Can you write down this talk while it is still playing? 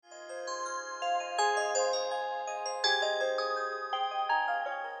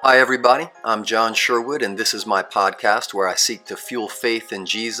Hi, everybody. I'm John Sherwood, and this is my podcast where I seek to fuel faith in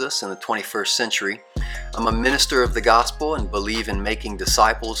Jesus in the 21st century. I'm a minister of the gospel and believe in making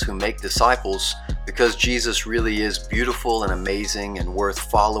disciples who make disciples because Jesus really is beautiful and amazing and worth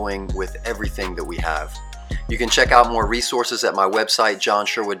following with everything that we have. You can check out more resources at my website,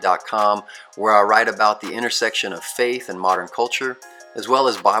 johnsherwood.com, where I write about the intersection of faith and modern culture, as well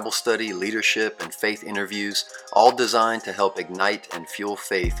as Bible study, leadership, and faith interviews, all designed to help ignite and fuel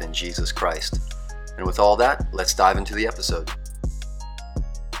faith in Jesus Christ. And with all that, let's dive into the episode.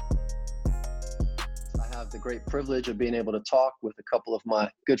 I have the great privilege of being able to talk with a couple of my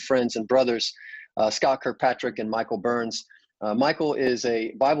good friends and brothers, Scott Kirkpatrick and Michael Burns. Michael is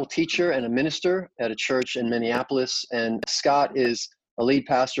a Bible teacher and a minister at a church in Minneapolis, and Scott is a lead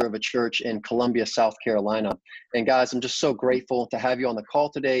pastor of a church in Columbia, South Carolina. And guys, I'm just so grateful to have you on the call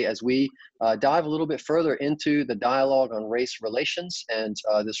today as we dive a little bit further into the dialogue on race relations and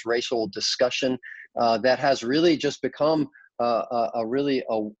this racial discussion that has really just become a really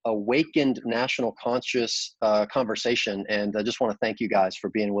awakened national conscious conversation. And I just want to thank you guys for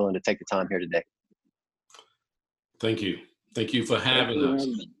being willing to take the time here today. Thank you. Thank you for having us.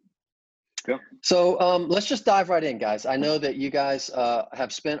 So let's just dive right in, guys. I know that you guys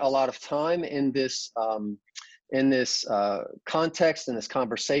have spent a lot of time in this context, in this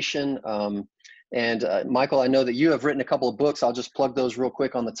conversation. And Michael, I know that you have written a couple of books. I'll just plug those real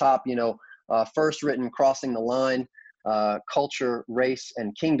quick on the top. First written Crossing the Line, Culture, Race,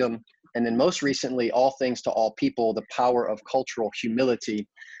 and Kingdom. And then most recently, All Things to All People, The Power of Cultural Humility.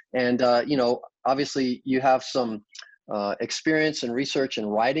 And, obviously you have some experience and research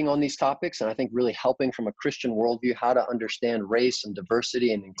and writing on these topics, and I think really helping from a Christian worldview how to understand race and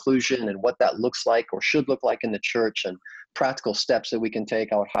diversity and inclusion and what that looks like or should look like in the church and practical steps that we can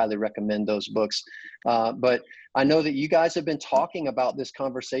take. I would highly recommend those books. But I know that you guys have been talking about this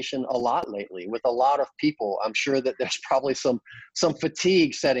conversation a lot lately with a lot of people. I'm sure that there's probably some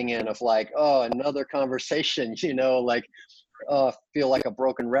fatigue setting in of like, oh, another conversation, feel like a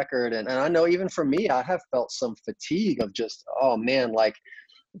broken record. And I know even for me, I have felt some fatigue of just, oh man, like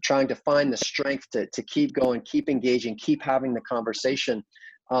trying to find the strength to keep going, keep engaging, keep having the conversation.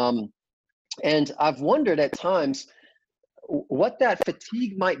 And I've wondered at times what that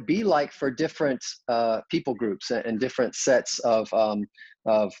fatigue might be like for different people groups and different sets of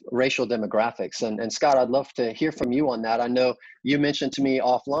racial demographics. And Scott, I'd love to hear from you on that. I know you mentioned to me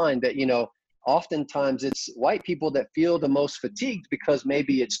offline that, oftentimes it's white people that feel the most fatigued because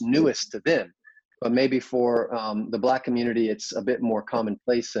maybe it's newest to them, but maybe for the Black community, it's a bit more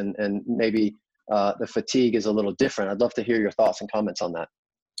commonplace and maybe the fatigue is a little different. I'd love to hear your thoughts and comments on that.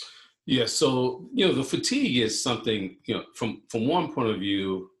 Yeah, so, the fatigue is something, from one point of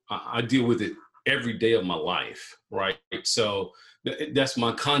view, I deal with it every day of my life, right? So that's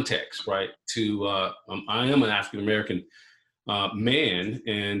my context, right? I am an African-American man,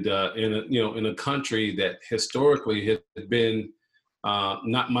 and in a country that historically has been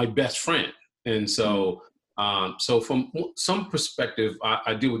not my best friend, and so from some perspective,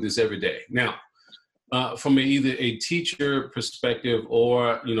 I deal with this every day. Now, from either a teacher perspective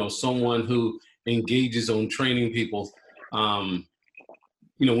or someone who engages on training people, when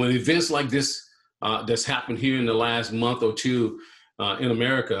events like this that's happened here in the last month or two in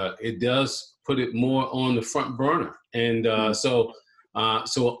America, it does put it more on the front burner. And so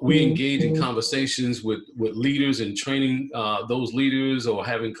we engage in conversations with leaders and training those leaders, or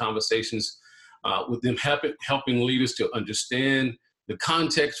having conversations with them, helping leaders to understand the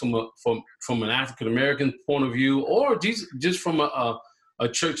context from an African American point of view, or just from a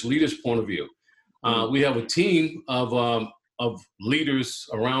church leader's point of view. We have a team of leaders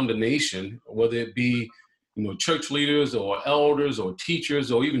around the nation, whether it be church leaders or elders or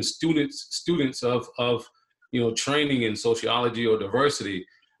teachers or even students of training in sociology or diversity,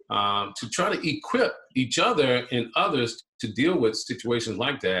 to try to equip each other and others to deal with situations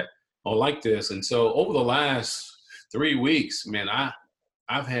like that or like this. And so over the last 3 weeks, man,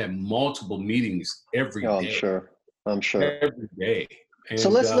 I've had multiple meetings every day. I'm sure. Every day. And, so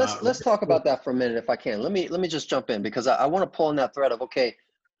let's talk about that for a minute, if I can. Let me just jump in, because I want to pull on that thread of, okay,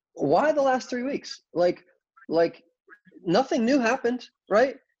 why the last 3 weeks? Like nothing new happened,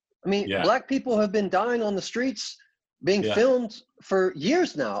 right? I mean, Black people have been dying on the streets, being filmed for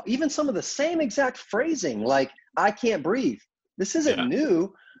years now. Even some of the same exact phrasing, like "I can't breathe." This isn't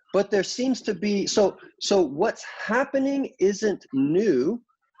new, but there seems to be so what's happening isn't new,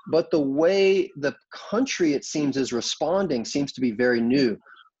 but the way the country, it seems, is responding seems to be very new.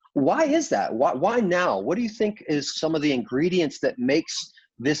 Why is that? Why now? What do you think is some of the ingredients that makes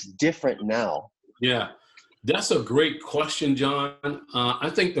this different now? Yeah. That's a great question, John. I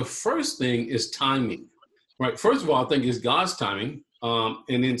think the first thing is timing, right? First of all, I think it's God's timing.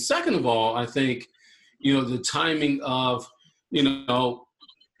 And then second of all, I think, the timing of, you know,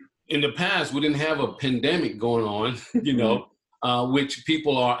 in the past, we didn't have a pandemic going on, Mm, which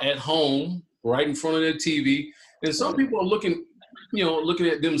people are at home right in front of their TV. And some right. people are looking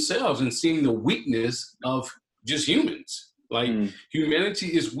at themselves and seeing the weakness of just humans. Like Mm,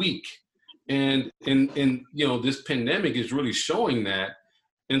 humanity is weak. And this pandemic is really showing that.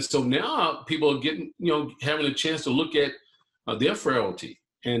 And so now people are getting, having a chance to look at their frailty.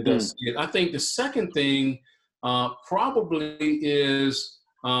 And mm, I think the second thing probably is,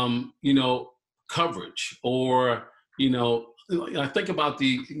 coverage or, I think about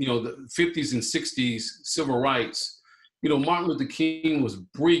the 50s and 60s civil rights. Martin Luther King was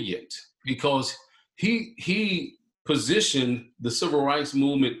brilliant because he positioned the civil rights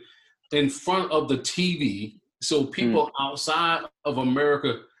movement in front of the TV so mm, people outside of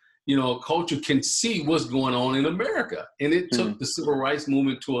America, culture can see what's going on in America. And it mm, took the civil rights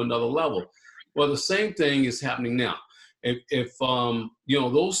movement to another level. Well, the same thing is happening now. If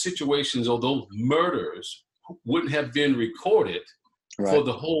those situations or those murders wouldn't have been recorded for right,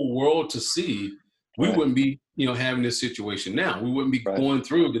 the whole world to see, we right, wouldn't be, having this situation now. We wouldn't be right. going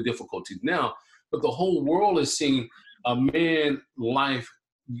through the difficulties now. But the whole world is seeing a man's life,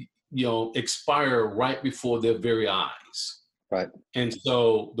 expire right before their very eyes. Right. And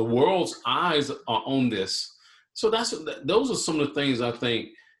so the world's eyes are on this. So those are some of the things I think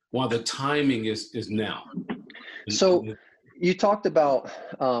why the timing is now. So you talked about,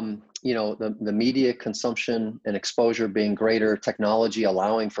 the media consumption and exposure being greater, technology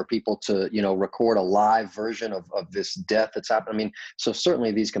allowing for people to, record a live version of this death that's happened. I mean, so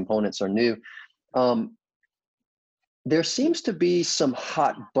certainly these components are new. Um, there seems to be some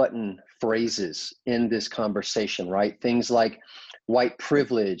hot button phrases in this conversation, right? Things like white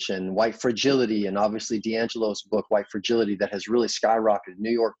privilege and white fragility, and obviously D'Angelo's book, White Fragility, that has really skyrocketed. New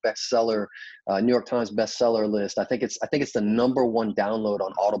York bestseller, New York Times bestseller list. I think it's the number one download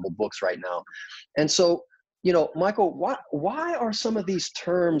on Audible books right now. And so, Michael, why are some of these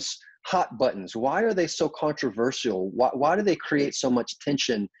terms hot buttons? Why are they so controversial? Why do they create so much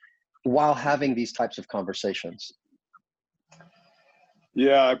tension while having these types of conversations?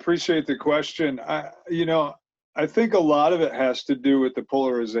 Yeah, I appreciate the question. I think a lot of it has to do with the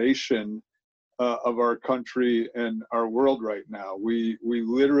polarization of our country and our world right now. We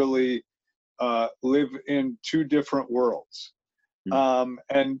literally live in two different worlds, Mm,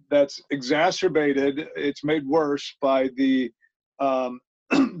 and that's exacerbated. It's made worse by the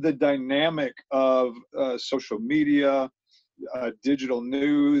the dynamic of social media, digital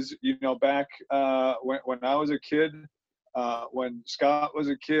news. Back when I was a kid. When Scott was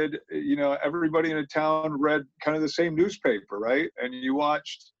a kid, everybody in a town read kind of the same newspaper, right? And you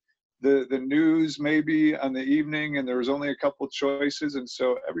watched the news maybe on the evening, and there was only a couple choices, and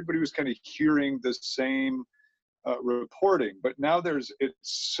so everybody was kind of hearing the same reporting. But now it's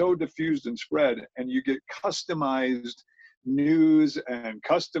so diffused and spread, and you get customized news and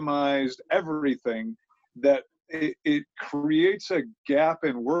customized everything that it creates a gap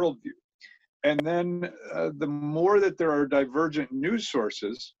in worldview. And then the more that there are divergent news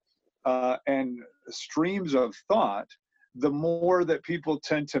sources and streams of thought, the more that people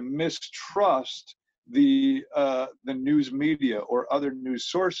tend to mistrust the news media or other news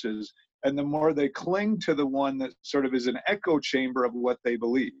sources, and the more they cling to the one that sort of is an echo chamber of what they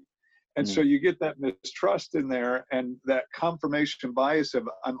believe. And so mm, you get that mistrust in there, and that confirmation bias of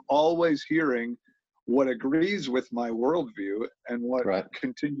I'm always hearing what agrees with my worldview and what right.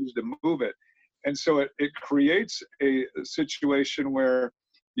 continues to move it. And so it creates a situation where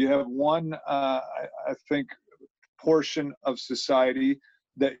you have one, I think, portion of society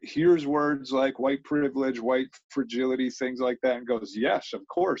that hears words like white privilege, white fragility, things like that, and goes, yes, of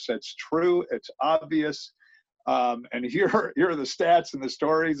course, that's true, it's obvious. And here are the stats and the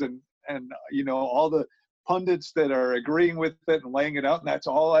stories and all the pundits that are agreeing with it and laying it out, and that's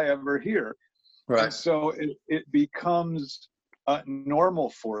all I ever hear. And Right. so it becomes normal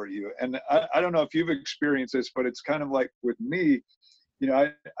for you. And I don't know if you've experienced this, but it's kind of like with me,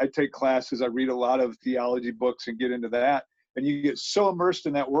 I take classes, I read a lot of theology books and get into that. And you get so immersed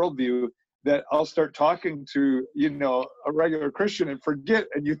in that worldview that I'll start talking to, a regular Christian and forget,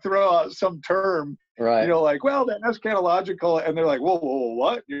 and you throw out some term, Right. like, well, that eschatological. And they're like, whoa, whoa, whoa,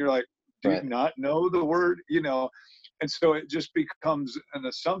 what? And you're like, do you Right. not know the word, And so it just becomes an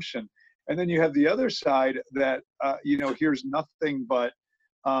assumption. And then you have the other side that, here's nothing but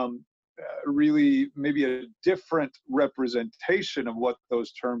really maybe a different representation of what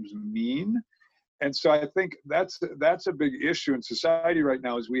those terms mean. And so I think that's a big issue in society right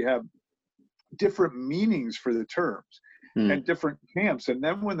now, is we have different meanings for the terms and different camps. And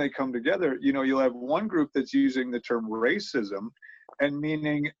then when they come together, you'll have one group that's using the term racism and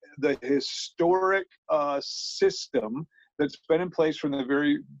meaning the historic system that's been in place from the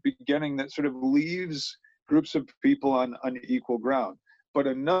very beginning that sort of leaves groups of people on unequal ground. But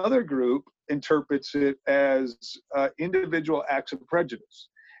another group interprets it as individual acts of prejudice.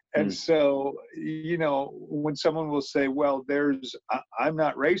 And so, when someone will say, well, I'm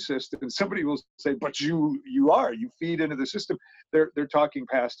not racist, and somebody will say, but you are, you feed into the system, they're talking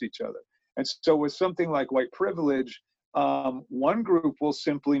past each other. And so with something like white privilege, one group will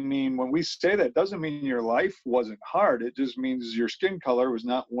simply mean, when we say that, doesn't mean your life wasn't hard. It just means your skin color was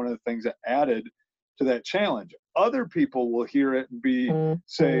not one of the things that added to that challenge. Other people will hear it and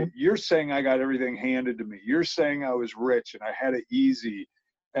say, you're saying I got everything handed to me. You're saying I was rich and I had it easy.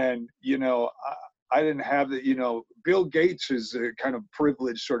 And, I didn't have the, Bill Gates is a kind of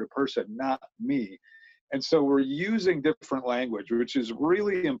privileged sort of person, not me. And so we're using different language, which is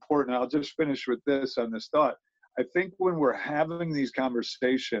really important. I'll just finish with this on this thought. I think when we're having these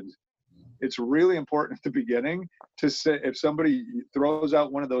conversations, it's really important at the beginning to say, if somebody throws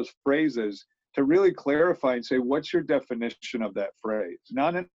out one of those phrases, to really clarify and say, what's your definition of that phrase?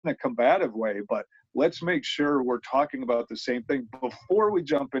 Not in a combative way, but let's make sure we're talking about the same thing before we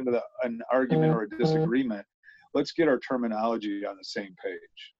jump into an argument or a disagreement. Let's get our terminology on the same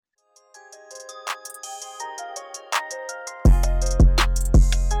page.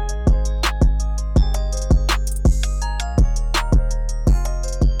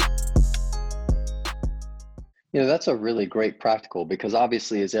 That's a really great practical, because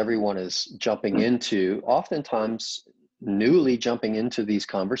obviously as everyone is jumping into, oftentimes newly jumping into these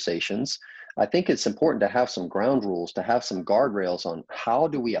conversations, I think it's important to have some ground rules, to have some guardrails on how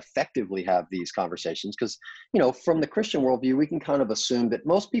do we effectively have these conversations. Because, from the Christian worldview, we can kind of assume that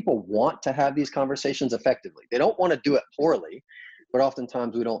most people want to have these conversations effectively. They don't want to do it poorly, but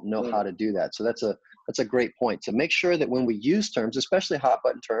oftentimes we don't know how to do that. So that's a great point, to make sure that when we use terms, especially hot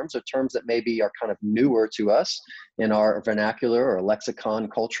button terms, or terms that maybe are kind of newer to us in our vernacular or lexicon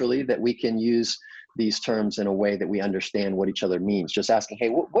culturally, that we can use these terms in a way that we understand what each other means. Just asking, hey,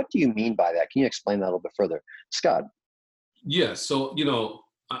 what do you mean by that? Can you explain that a little bit further? Scott? Yeah, so,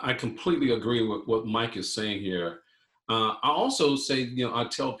 I completely agree with what Mike is saying here. I also say, I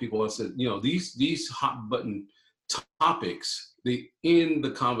tell people, I said, these hot button topics, they end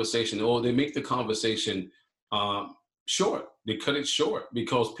the conversation, or they make the conversation short. They cut it short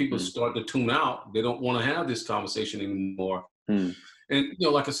because people start to tune out. They don't want to have this conversation anymore. And,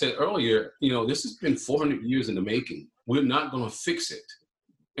 like I said earlier, this has been 400 years in the making. We're not going to fix it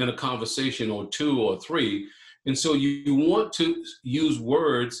in a conversation or two or three. And so you want to use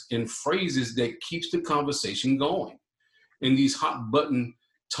words and phrases that keeps the conversation going. And these hot button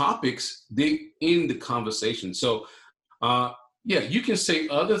topics, they end the conversation. So, you can say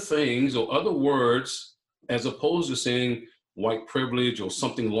other things or other words as opposed to saying white privilege or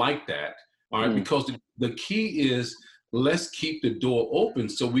something like that. All right, because the key is, let's keep the door open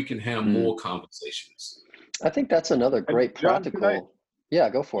so we can have more conversations. I think that's another great practical. Yeah,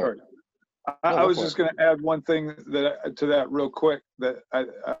 go for it. I was just going to add one thing to that real quick, that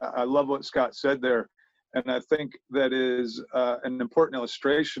I love what Scott said there. And I think that is an important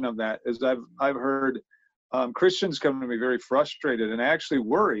illustration of that, is I've heard Christians come to me very frustrated and actually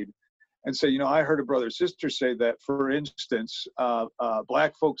worried and say, I heard a brother or sister say that, for instance,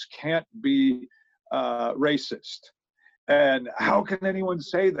 Black folks can't be racist. And how can anyone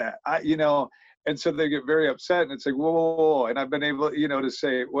say that? And so they get very upset, and it's like, whoa. And I've been able, to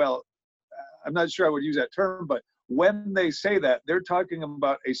say, well, I'm not sure I would use that term, but when they say that, they're talking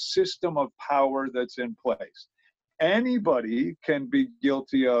about a system of power that's in place. Anybody can be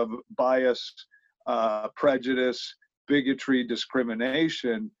guilty of bias, prejudice, bigotry,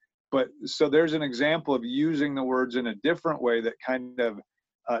 discrimination. But so there's an example of using the words in a different way that kind of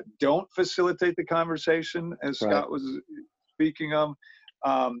don't facilitate the conversation, as Scott was speaking of,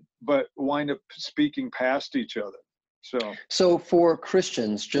 but wind up speaking past each other. So for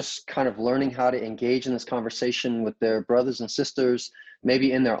Christians, just kind of learning how to engage in this conversation with their brothers and sisters,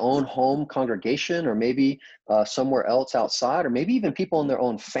 maybe in their own home congregation, or maybe somewhere else outside, or maybe even people in their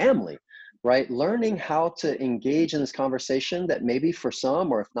own family, right? Learning how to engage in this conversation that maybe for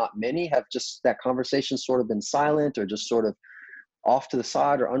some, or if not many, have just that conversation sort of been silent, or just sort of off to the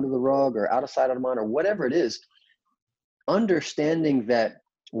side, or under the rug, or out of sight, out of mind, or whatever it is. Understanding that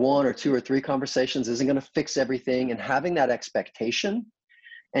one or two or three conversations isn't going to fix everything, and having that expectation,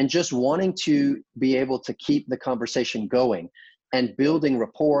 and just wanting to be able to keep the conversation going. and building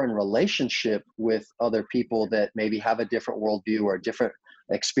rapport and relationship with other people that maybe have a different worldview or different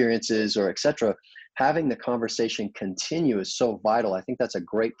experiences or etc. Having the conversation continue is so vital. I think that's a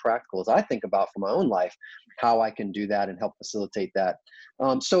great practical as I think about for my own life, how I can do that and help facilitate that.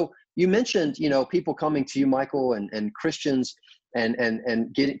 So you mentioned, people coming to you, Michael, and Christians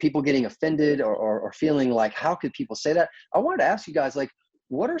and getting offended or feeling like, how could people say that? I wanted to ask you guys, like,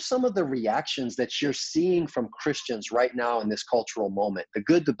 what are some of the reactions that you're seeing from Christians right now in this cultural moment? The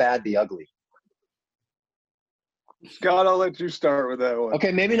good, the bad, the ugly. Scott, I'll let you start with that one.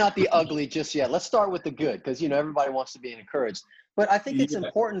 Okay, maybe not the ugly just yet. Let's start with the good, because everybody wants to be encouraged. But I think it's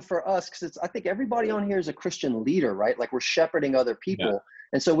important for us, because I think everybody on here is a Christian leader, right? Like, we're shepherding other people. Yeah.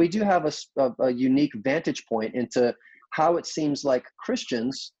 And so we do have a unique vantage point into how it seems like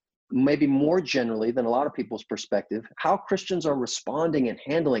Christians, maybe more generally than a lot of people's perspective, how Christians are responding and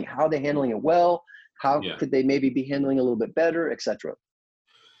handling, how they're handling it well, how could they maybe be handling a little bit better, etc.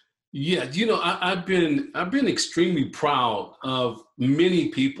 Yeah, I've been extremely proud of many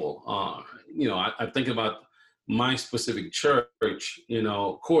people. I think about my specific church.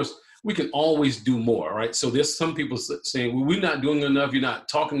 Of course, we can always do more, right? So there's some people saying, well, we're not doing enough. You're not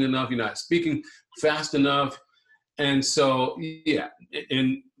talking enough. You're not speaking fast enough. And so, yeah,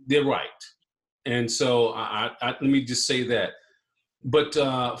 and they're right. And so I let me just say that. But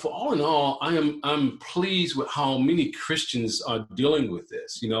for all in all, I'm pleased with how many Christians are dealing with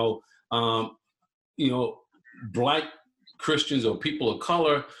this. Black Christians or people of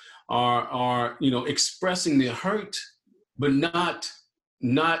color are expressing their hurt, but not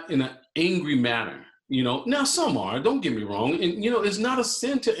in an angry manner. Now some are. Don't get me wrong, and it's not a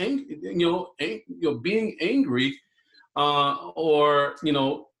sin to being angry, or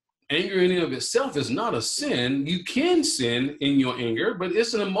anger in and of itself is not a sin. You can sin in your anger, but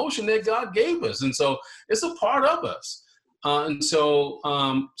it's an emotion that God gave us. And so it's a part of us. And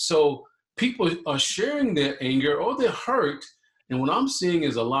so people are sharing their anger or their hurt. And what I'm seeing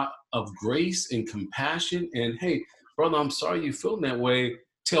is a lot of grace and compassion. And hey, brother, I'm sorry you're feeling that way.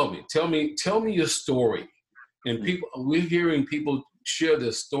 Tell me your story. And we're hearing people share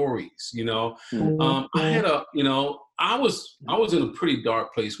their stories. I had I was in a pretty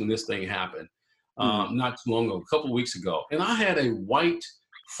dark place when this thing happened, not too long ago, a couple of weeks ago. And I had a white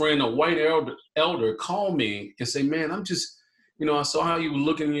friend, a white elder call me and say, man, I'm just, I saw how you were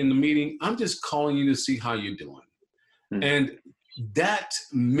looking in the meeting. I'm just calling you to see how you're doing. And that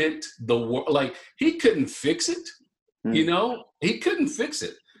meant the world. Like, he couldn't fix it. He couldn't fix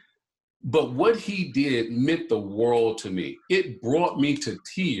it. But what he did meant the world to me. It brought me to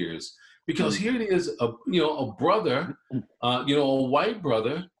tears. Because here it is, a brother, a white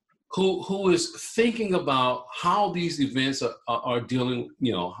brother who is thinking about how these events are dealing,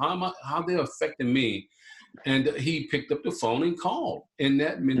 how they're affecting me. And he picked up the phone and called, and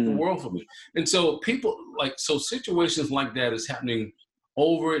that meant the world for me. And so situations like that is happening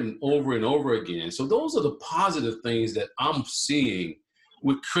over and over and over again. So those are the positive things that I'm seeing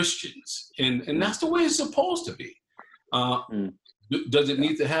with Christians. And that's the way it's supposed to be. Does it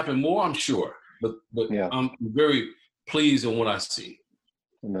need to happen more? I'm sure, but yeah. I'm very pleased in what I see.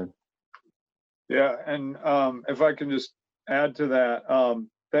 Amen. Yeah, and if I can just add to that,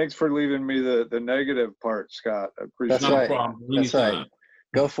 thanks for leaving me the negative part, Scott. I appreciate That's right. That's right.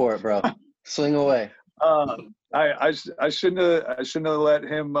 Go for it, bro. Swing away. I shouldn't have let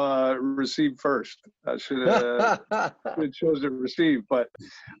him receive first. I should have chose to receive, but.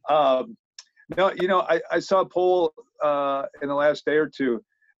 No, I saw a poll in the last day or two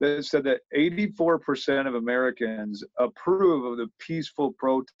that said that 84% of Americans approve of the peaceful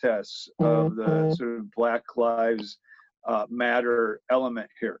protests of the sort of Black Lives Matter element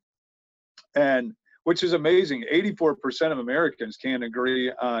here, and which is amazing. 84% of Americans can't agree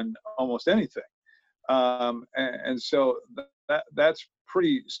on almost anything, and so that's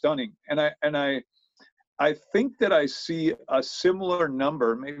pretty stunning. And I think that I see a similar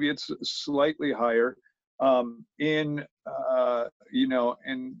number, maybe it's slightly higher, in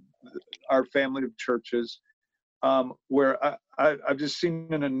our family of churches, where I've just seen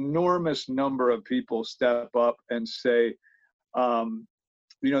an enormous number of people step up and say,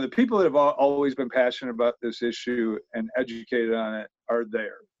 the people that have always been passionate about this issue and educated on it are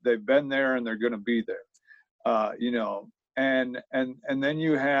there. They've been there and they're going to be there, and then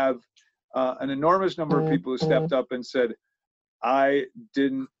you have an enormous number of people who stepped up and said, I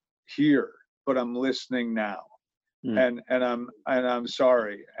didn't hear, but I'm listening now. And I'm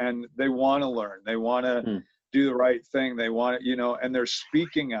sorry. And they want to learn. They want to do the right thing. They want to, and they're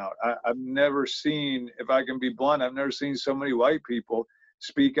speaking out. I've never seen, if I can be blunt, I've never seen so many white people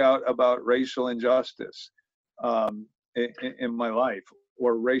speak out about racial injustice. in my life,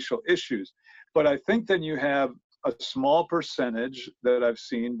 or racial issues. But I think then you have a small percentage that I've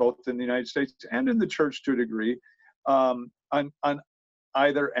seen both in the United States and in the church to a degree, on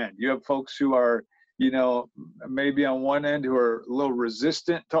either end. You have folks who are, maybe on one end who are a little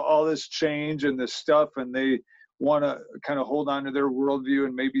resistant to all this change and this stuff, and they want to kind of hold on to their worldview,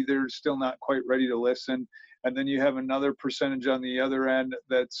 and maybe they're still not quite ready to listen. And then you have another percentage on the other end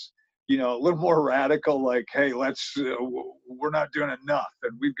that's, a little more radical, like, hey, we're not doing enough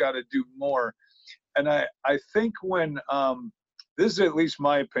and we've got to do more. And I think when, this is at least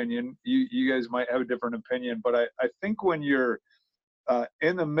my opinion, you guys might have a different opinion, but I think when you're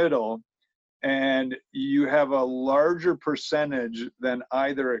in the middle and you have a larger percentage than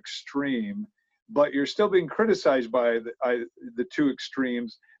either extreme, but you're still being criticized by the two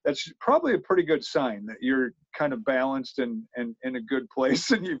extremes, that's probably a pretty good sign that you're kind of balanced and in a good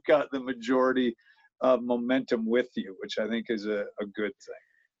place, and you've got the majority of momentum with you, which I think is a good thing.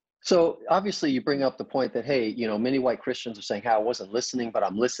 So obviously you bring up the point that, hey, many white Christians are saying, hey, I wasn't listening, but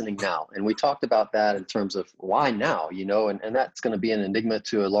I'm listening now. And we talked about that in terms of why now, and that's going to be an enigma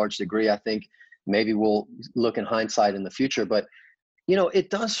to a large degree. I think maybe we'll look in hindsight in the future, but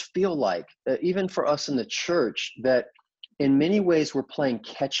it does feel like, even for us in the church, that in many ways we're playing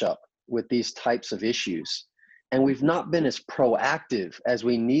catch up with these types of issues, and we've not been as proactive as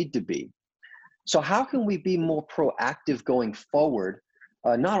we need to be. So how can we be more proactive going forward,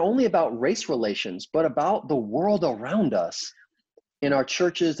 not only about race relations, but about the world around us in our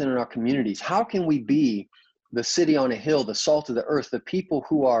churches and in our communities? How can we be the city on a hill, the salt of the earth, the people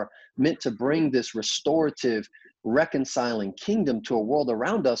who are meant to bring this restorative, reconciling kingdom to a world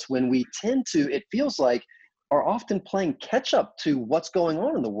around us, when we tend to, it feels like, are often playing catch up to what's going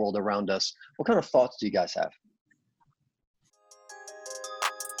on in the world around us? What kind of thoughts do you guys have?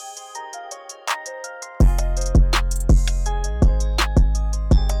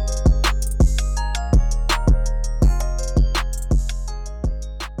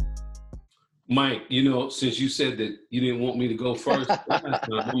 Mike, since you said that you didn't want me to go first,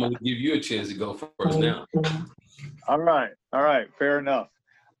 I'm going to give you a chance to go first now. All right. Fair enough.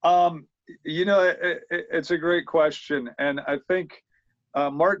 It's a great question. And I think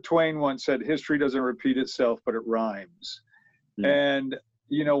Mark Twain once said, history doesn't repeat itself, but it rhymes. And,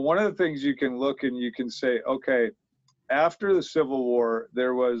 one of the things you can look and you can say, okay, after the Civil War,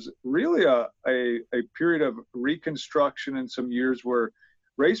 there was really a period of reconstruction in some years where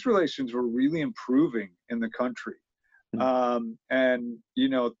race relations were really improving in the country. And,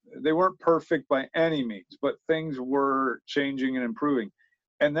 they weren't perfect by any means, but things were changing and improving.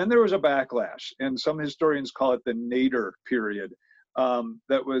 And then there was a backlash, and some historians call it the Nader period,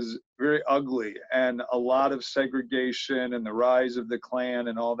 that was very ugly, and a lot of segregation and the rise of the Klan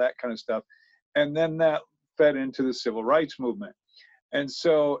and all that kind of stuff. And then that fed into the civil rights movement. And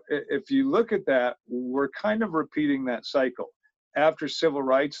so if you look at that, we're kind of repeating that cycle. After civil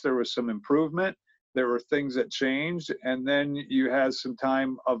rights, there was some improvement. There were things that changed, and then you had some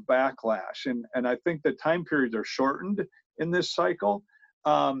time of backlash. And I think the time periods are shortened in this cycle.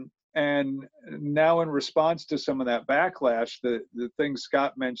 And now in response to some of that backlash, the thing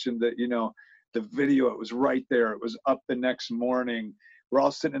Scott mentioned that, the video, it was right there. It was up the next morning. We're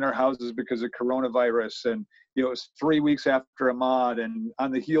all sitting in our houses because of coronavirus. And, it was 3 weeks after Ahmaud and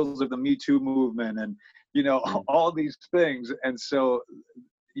on the heels of the Me Too movement and, all these things. And so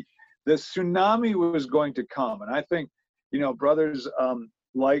the tsunami was going to come. And I think, brothers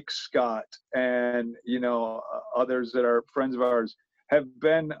like Scott and, others that are friends of ours have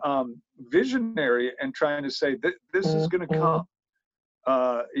been visionary and trying to say that this is going to come.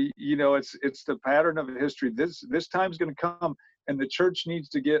 It's the pattern of history. This time's going to come, and the church needs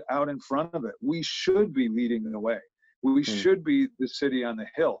to get out in front of it. We should be leading the way. We should be the city on the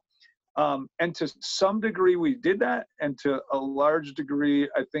hill. And to some degree we did that, and to a large degree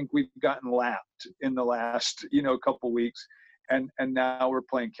I think we've gotten lapped in the last couple weeks, and now we're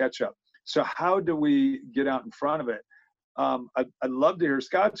playing catch up. So how do we get out in front of it? I'd love to hear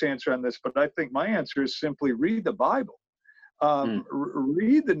Scott's answer on this, but I think my answer is simply read the Bible.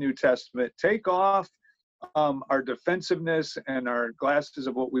 Read the New Testament. Take off our defensiveness and our glasses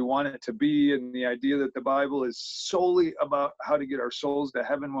of what we want it to be, and the idea that the Bible is solely about how to get our souls to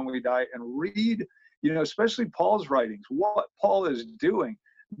heaven when we die, and read, especially Paul's writings, what Paul is doing.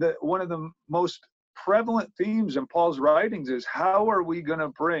 One of the most prevalent themes in Paul's writings is, how are we going to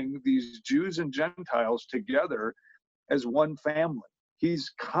bring these Jews and Gentiles together as one family?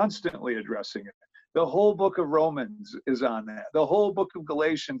 He's constantly addressing it. The whole book of Romans is on that. The whole book of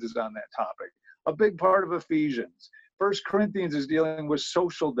Galatians is on that topic. A big part of Ephesians. 1 Corinthians is dealing with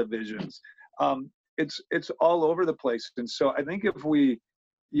social divisions. it's all over the place. And so I think if we,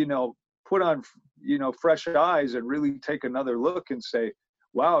 put on, fresh eyes and really take another look and say,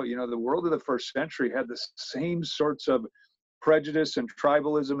 wow, the world of the first century had the same sorts of prejudice and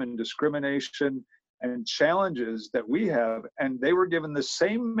tribalism and discrimination and challenges that we have, and they were given the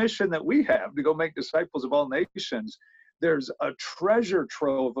same mission that we have to go make disciples of all nations. There's a treasure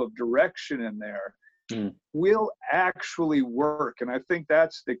trove of direction in there. Will actually work. And I think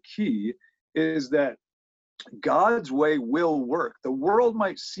that's the key, is that God's way will work. The world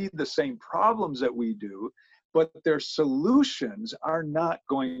might see the same problems that we do, but their solutions are not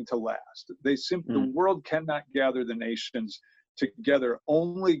going to last. The world cannot gather the nations together.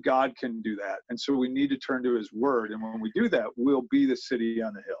 Only God can do that. And so we need to turn to his word. And when we do that, we'll be the city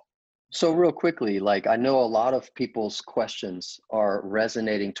on the hill. So real quickly, like, I know a lot of people's questions are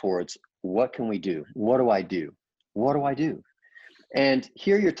resonating towards, what can we do? What do I do? What do I do? And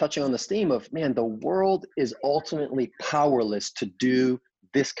here you're touching on this theme of, man, the world is ultimately powerless to do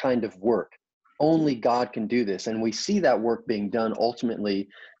this kind of work. Only God can do this. And we see that work being done ultimately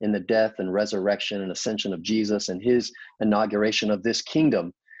in the death and resurrection and ascension of Jesus and his inauguration of this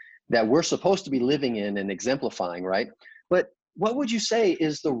kingdom that we're supposed to be living in and exemplifying, right? But what would you say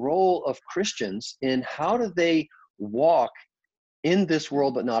is the role of Christians in how do they walk in this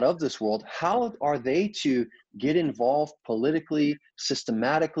world but not of this world? How are they to get involved politically,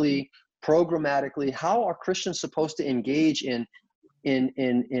 systematically, programmatically? How are Christians supposed to engage in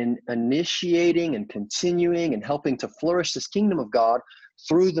initiating and continuing and helping to flourish this kingdom of God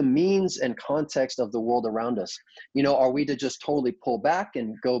through the means and context of the world around us? Are we to just totally pull back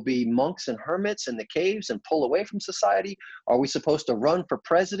and go be monks and hermits in the caves and pull away from society? Are we supposed to run for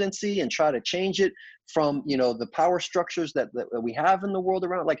presidency and try to change it from, the power structures that we have in the world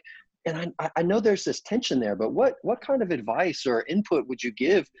around? Like, and I know there's this tension there, but what kind of advice or input would you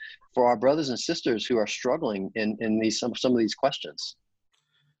give for our brothers and sisters who are struggling in some of these questions?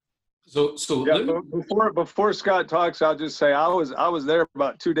 So yeah, before Scott talks, I'll just say I was there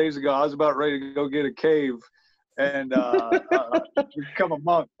about 2 days ago. I was about ready to go get a cave and become a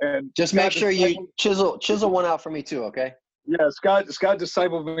monk. And just make sure you chisel one out for me too, okay? Yeah, Scott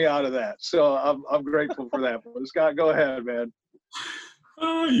discipled me out of that, so I'm grateful for that. But Scott, go ahead, man.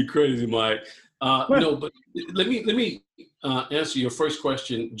 Oh, you crazy, Mike. No, but let me answer your first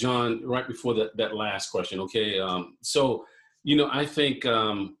question, John, right before that last question, okay? So, I think,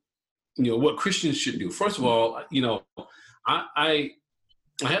 what Christians should do. First of all, I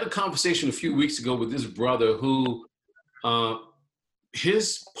had a conversation a few weeks ago with this brother who,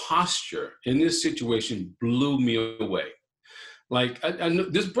 his posture in this situation blew me away. Like, I know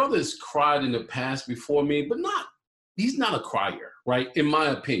this brother has cried in the past before me, but he's not a crier, right? In my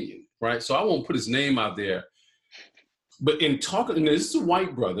opinion, right? So I won't put his name out there. But in talking, and this is a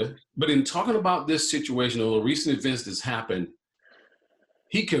white brother, but in talking about this situation or the recent events that's happened,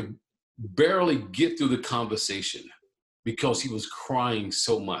 he could barely get through the conversation because he was crying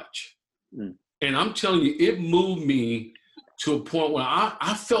so much. And I'm telling you, it moved me to a point where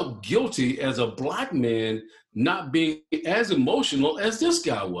I felt guilty as a Black man not being as emotional as this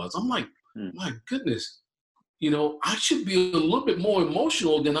guy was. I'm like, my goodness, I should be a little bit more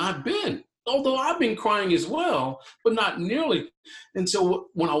emotional than I've been. Although I've been crying as well, but not nearly. And so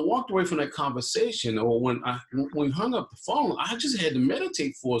when I walked away from that conversation, or when we hung up the phone, I just had to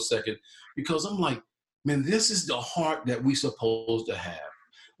meditate for a second, because I'm like, man, this is the heart that we're supposed to have.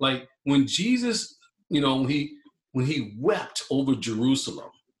 Like when Jesus, when he wept over Jerusalem,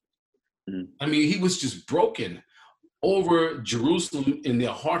 I mean, he was just broken over Jerusalem in their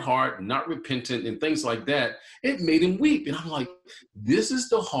heart, not repentant and things like that. It made him weep. And I'm like, this is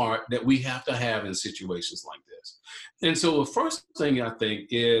the heart that we have to have in situations like this. And so the first thing I think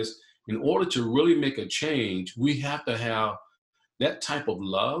is, in order to really make a change, we have to have that type of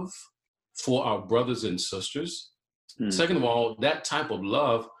love for our brothers and sisters. Second of all, that type of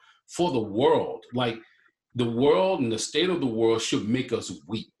love for the world. Like the world and the state of the world should make us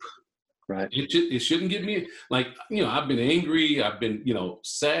weep. Right. It shouldn't get me, like, I've been angry, I've been,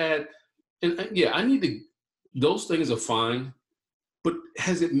 sad. And yeah, I need to, those things are fine, but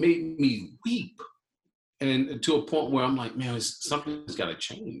has it made me weep? And to a point where I'm like, man, something's got to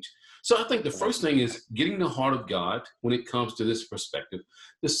change. So I think the first thing is getting the heart of God when it comes to this perspective.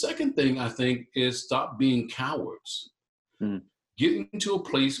 The second thing I think is stop being cowards. Getting to a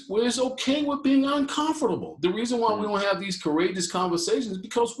place where it's okay with being uncomfortable. The reason why we don't have these courageous conversations is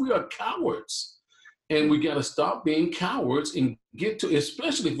because we are cowards. And we got to stop being cowards and get to,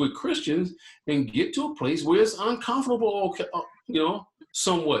 especially if we're Christians, and get to a place where it's uncomfortable,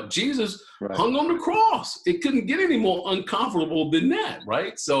 somewhat. Jesus hung on the cross. It couldn't get any more uncomfortable than that,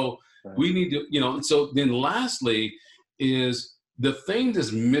 right? So Right. We need to, and so then lastly is the thing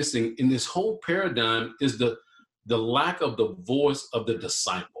that's missing in this whole paradigm is the lack of the voice of the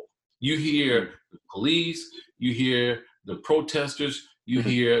disciple. You hear the police, you hear the protesters, you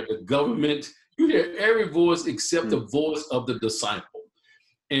hear the government, you hear every voice except the voice of the disciple.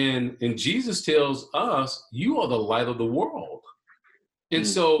 And Jesus tells us, you are the light of the world. And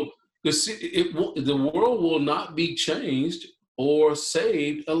so the world will not be changed or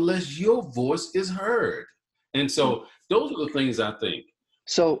saved unless your voice is heard. And so those are the things I think.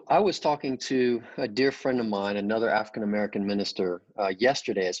 So I was talking to a dear friend of mine, another African-American minister,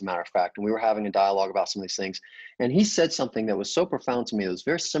 yesterday, as a matter of fact, and we were having a dialogue about some of these things. And he said something that was so profound to me. It was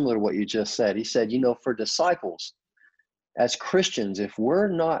very similar to what you just said. He said, for disciples, as Christians, if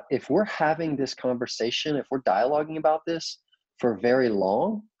we're having this conversation, if we're dialoguing about this for very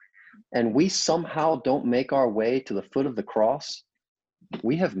long, and we somehow don't make our way to the foot of the cross,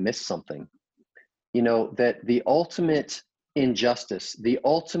 we have missed something. That the ultimate injustice, the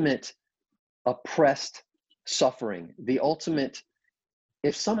ultimate oppressed suffering, the ultimate,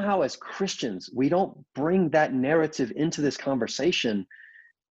 if somehow as Christians we don't bring that narrative into this conversation,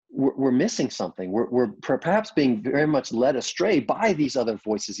 we're missing something. We're perhaps being very much led astray by these other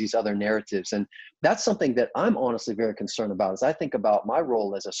voices, these other narratives. And that's something that I'm honestly very concerned about. As I think about my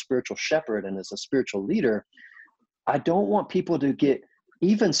role as a spiritual shepherd and as a spiritual leader, I don't want people to get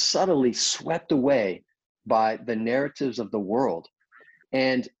even subtly swept away by the narratives of the world.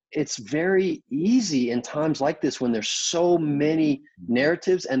 And it's very easy in times like this when there's so many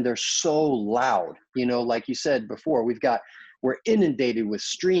narratives and they're so loud. Like you said before, we're inundated with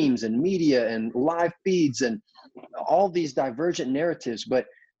streams and media and live feeds and all these divergent narratives, but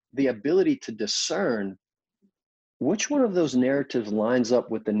the ability to discern which one of those narratives lines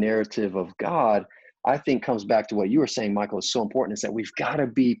up with the narrative of God, I think comes back to what you were saying, Michael, is so important, is that we've got to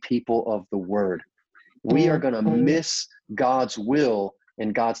be people of the word. We are going to miss God's will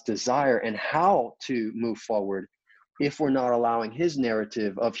and God's desire and how to move forward if we're not allowing his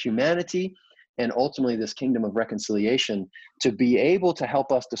narrative of humanity and ultimately this kingdom of reconciliation to be able to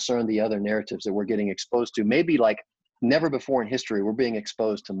help us discern the other narratives that we're getting exposed to. Maybe like never before in history, we're being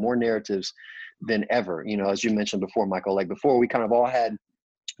exposed to more narratives than ever. As you mentioned before, Michael, like before we kind of all had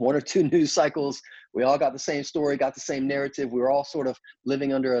one or two news cycles. We all got the same story, got the same narrative. We were all sort of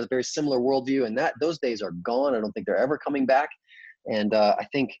living under a very similar worldview, and those days are gone. I don't think they're ever coming back. And I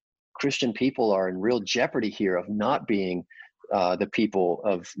think Christian people are in real jeopardy here of not being the people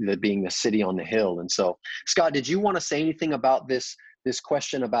of being the city on the hill. And so, Scott, did you want to say anything about this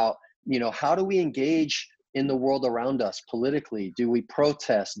question about, how do we engage in the world around us politically? Do we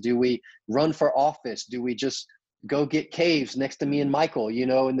protest? Do we run for office? Do we just go get caves next to me and Michael,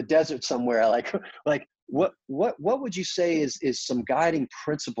 in the desert somewhere? Like what would you say is some guiding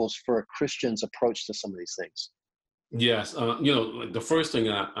principles for a Christian's approach to some of these things? Yes. Like the first thing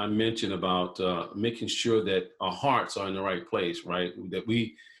I mentioned about making sure that our hearts are in the right place, right? That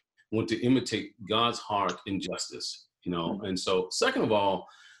we want to imitate God's heart in justice, And so second of all,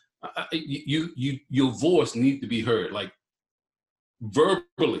 your voice needs to be heard, like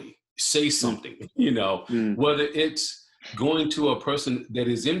verbally say something, whether it's going to a person that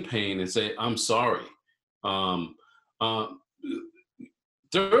is in pain and say, I'm sorry.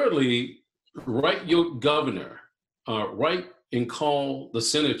 Thirdly, write your governor, write and call the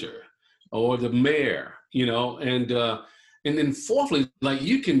senator or the mayor, and then fourthly, like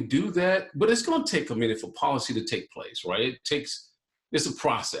you can do that, but it's going to take a minute for policy to take place, right? It's a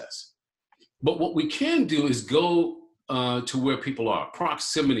process. But what we can do is go to where people are.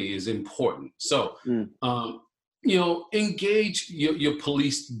 Proximity is important. So, engage your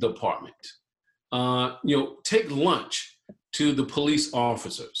police department. Take lunch to the police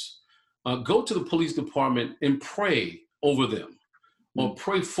officers. Go to the police department and pray over them or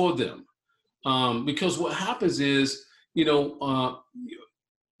pray for them. Because what happens is,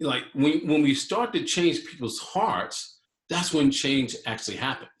 like when we start to change people's hearts, that's when change actually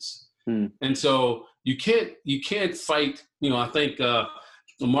happens. And so you can't fight, I think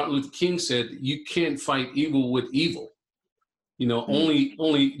Martin Luther King said, you can't fight evil with evil.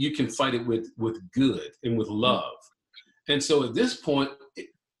 Only you can fight it with good and with love. And so at this point,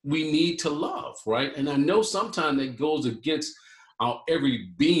 we need to love, right? And I know sometimes that goes against our every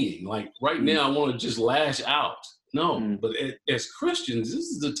being. Like right now, I want to just lash out. No, but as Christians, this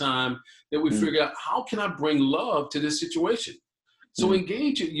is the time that we figure out, how can I bring love to this situation? So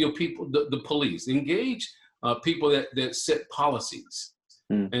engage your people, the police, engage people that set policies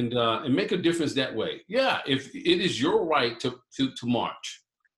and make a difference that way. Yeah, if it is your right to march.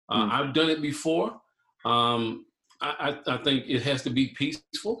 I've done it before. I think it has to be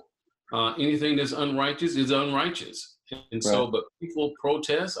peaceful. anything that's unrighteous is unrighteous. And so, Right. but people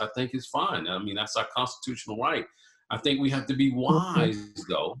protest, I think is fine. I mean, that's our constitutional right. I think we have to be wise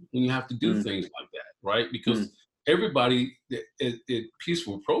though when you have to do Mm, things like that, right? mm, Because everybody at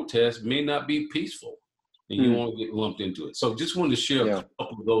peaceful protest may not be peaceful, and you mm. won't get lumped into it. So, just wanted to share a Yeah.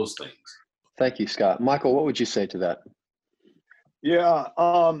 couple of those things. Thank you, Scott. Michael, what would you say to that? Yeah.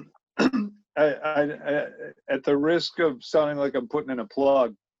 At the risk of sounding like I'm putting in a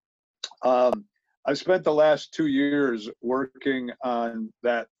plug, I spent the last 2 years working on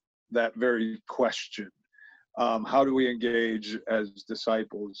that very question. How do we engage as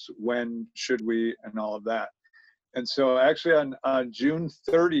disciples? When should we? And all of that. And so actually on June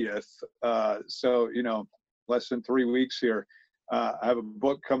 30th, so, less than 3 weeks here, I have a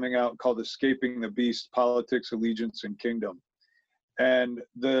book coming out called Escaping the Beast, Politics, Allegiance, and Kingdom. And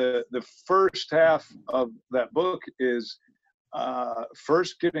the first half of that book is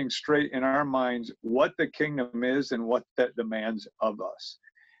first getting straight in our minds what the kingdom is and what that demands of us.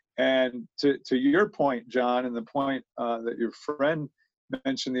 And to your point, John, and the point that your friend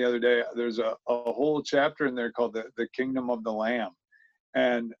mentioned the other day, there's a whole chapter in there called the Kingdom of the Lamb,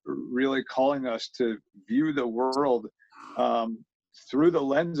 and really calling us to view the world through the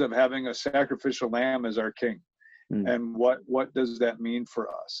lens of having a sacrificial lamb as our king. And what does that mean for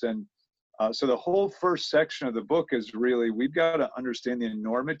us? And so the whole first section of the book is really, we've got to understand the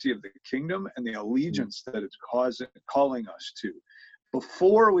enormity of the kingdom and the allegiance that it's calling us to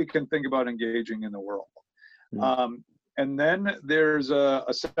before we can think about engaging in the world. And then there's a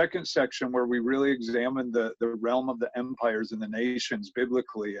second section where we really examine the realm of the empires and the nations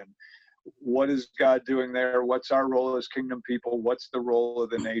biblically, and what is God doing there? What's our role as kingdom people? What's the role of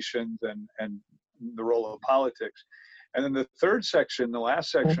the nations and the role of politics? And then the third section, the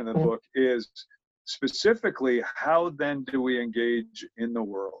last section of the book, is specifically how then do we engage in the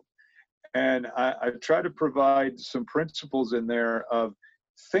world? And I try to provide some principles in there of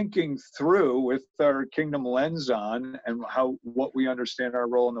thinking through with our kingdom lens on, and what we understand our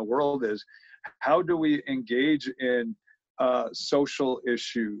role in the world is. How do we engage in social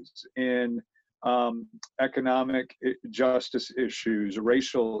issues, in economic justice issues,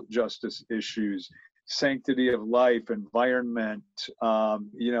 racial justice issues, sanctity of life, environment,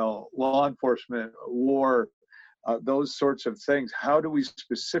 law enforcement, war, those sorts of things? How do we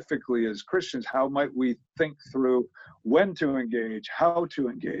specifically as Christians, how might we think through when to engage, how to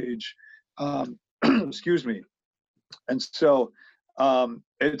engage, excuse me. And so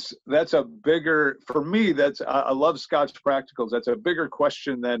that's a bigger, for me, I love Scott's Practicals. That's a bigger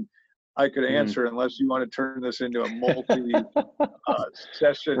question than I could answer, unless you want to turn this into a multi-session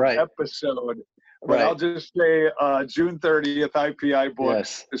episode. But I'll just say June 30th, IPI book,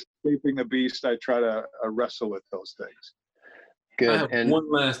 Yes. Escaping the Beast. I try to wrestle with those things. Good. I have And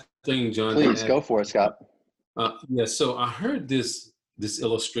one last thing, John. please go for it, Scott. So I heard this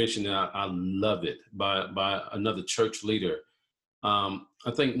illustration, and I love it, by another church leader. I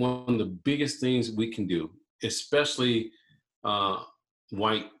think one of the biggest things we can do, especially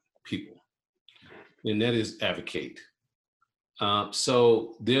white people, and that is advocate.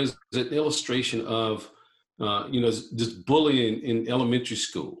 So there's an illustration of, this bully in elementary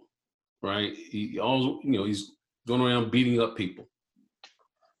school, right? He's going around beating up people.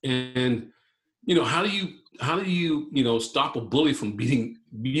 And, how do you stop a bully from beating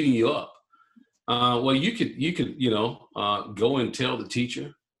you up? Well, you could go and tell the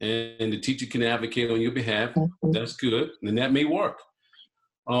teacher, and the teacher can advocate on your behalf. That's good. And that may work.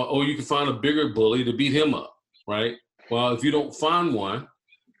 Or you can find a bigger bully to beat him up, right? Well, if you don't find one,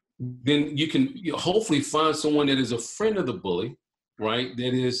 then you can hopefully find someone that is a friend of the bully, right?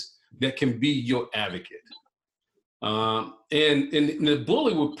 That can be your advocate. And the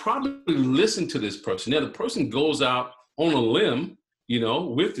bully will probably listen to this person. Now, the person goes out on a limb,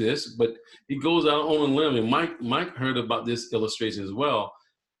 with this, but he goes out on a limb, and Mike heard about this illustration as well,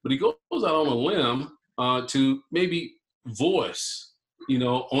 but he goes out on a limb to maybe voice,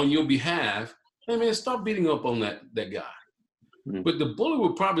 on your behalf, hey man, stop beating up on that guy. But the bully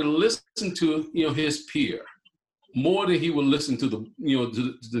will probably listen to, his peer more than he will listen to to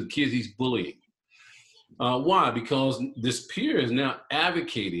the kids he's bullying. Why? Because this peer is now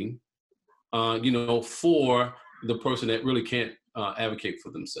advocating, for the person that really can't advocate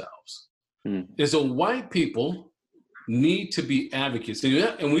for themselves. And so white people need to be advocates.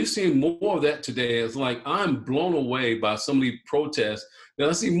 And we've seen more of that today. It's like, I'm blown away by some of these protests. And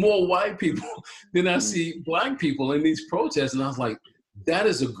I see more white people than I see black people in these protests. And I was like, that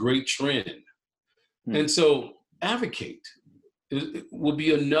is a great trend. And so advocate will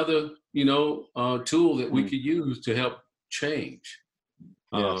be another, tool that we could use to help change.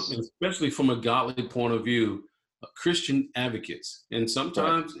 Yes. especially from a godly point of view, Christian advocates. And Right.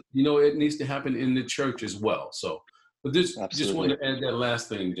 sometimes, it needs to happen in the church as well. So, but just Absolutely. wanted to add that last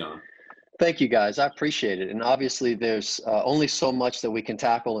thing, John. Thank you, guys. I appreciate it. And obviously, there's only so much that we can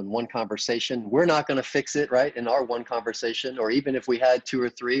tackle in one conversation. We're not going to fix it, right, in our one conversation, or even if we had 2 or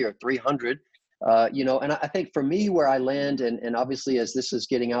 3 or 300. And I think for me, where I land, and obviously as this is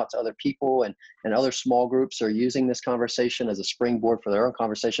getting out to other people, and other small groups are using this conversation as a springboard for their own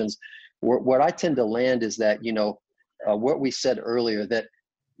conversations, what I tend to land is that, what we said earlier, that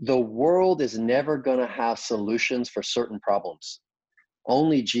the world is never going to have solutions for certain problems.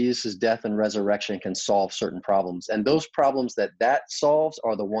 Only Jesus' death and resurrection can solve certain problems. And those problems that solves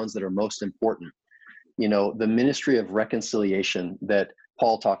are the ones that are most important. The ministry of reconciliation that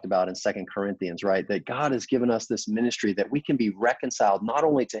Paul talked about in 2 Corinthians, right? That God has given us this ministry that we can be reconciled not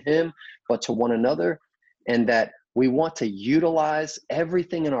only to him, but to one another. And that we want to utilize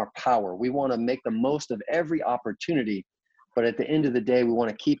everything in our power. We want to make the most of every opportunity. But at the end of the day, we want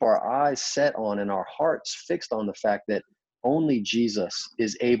to keep our eyes set on and our hearts fixed on the fact that only Jesus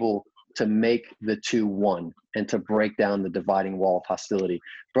is able to make the two one and to break down the dividing wall of hostility.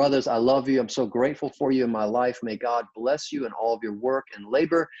 Brothers, I love you. I'm so grateful for you in my life. May God bless you in all of your work and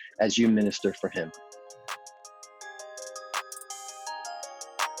labor as you minister for him.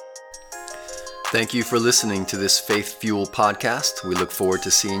 Thank you for listening to this Faith Fuel podcast. We look forward to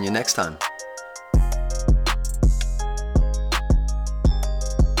seeing you next time.